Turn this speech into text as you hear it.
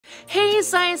Hey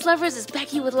science lovers, it's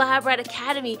Becky with Lab Rat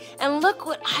Academy, and look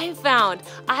what I found.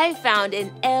 I found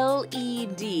an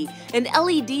LED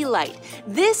light.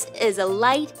 This is a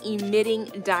light emitting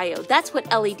diode. That's what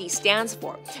LED stands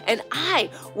for. And I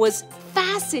was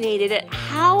fascinated at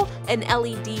how an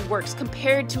LED works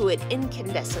compared to an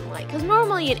incandescent light. Because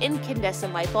normally an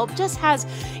incandescent light bulb just has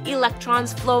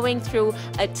electrons flowing through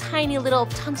a tiny little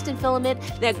tungsten filament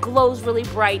that glows really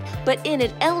bright. But in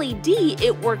an LED,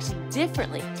 it works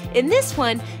differently. In this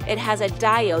one, it has a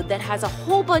diode that has a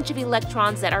whole bunch of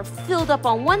electrons that are filled up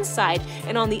on one side,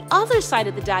 and on the other side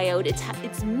of the diode,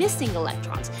 it's missing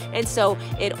electrons. And so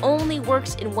it only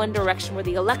works in one direction, where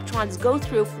the electrons go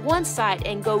through one side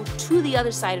and go to the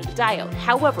other side of the diode.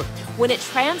 However, when it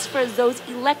transfers those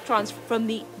electrons from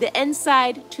the N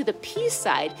side to the P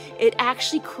side, it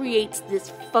actually creates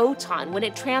this photon when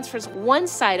it transfers one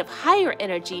side of higher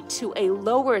energy to a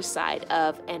lower side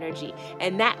of energy.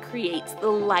 And that creates the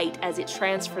light as it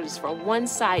transfers from one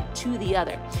side to the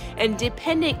other. And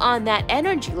depending on that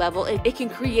energy level, it can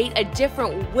create a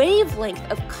different wavelength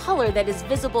of color that is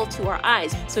visible to our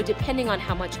eyes. So depending on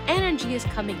how much energy is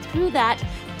coming through that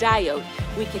diode,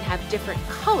 we can have different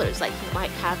colors. Like you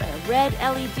might have a red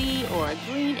LED or a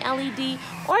green LED,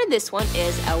 or this one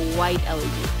is a white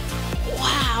LED.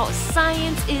 Wow,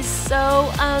 science is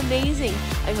so amazing.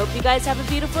 I hope you guys have a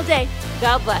beautiful day.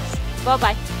 God bless.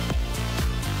 Bye-bye.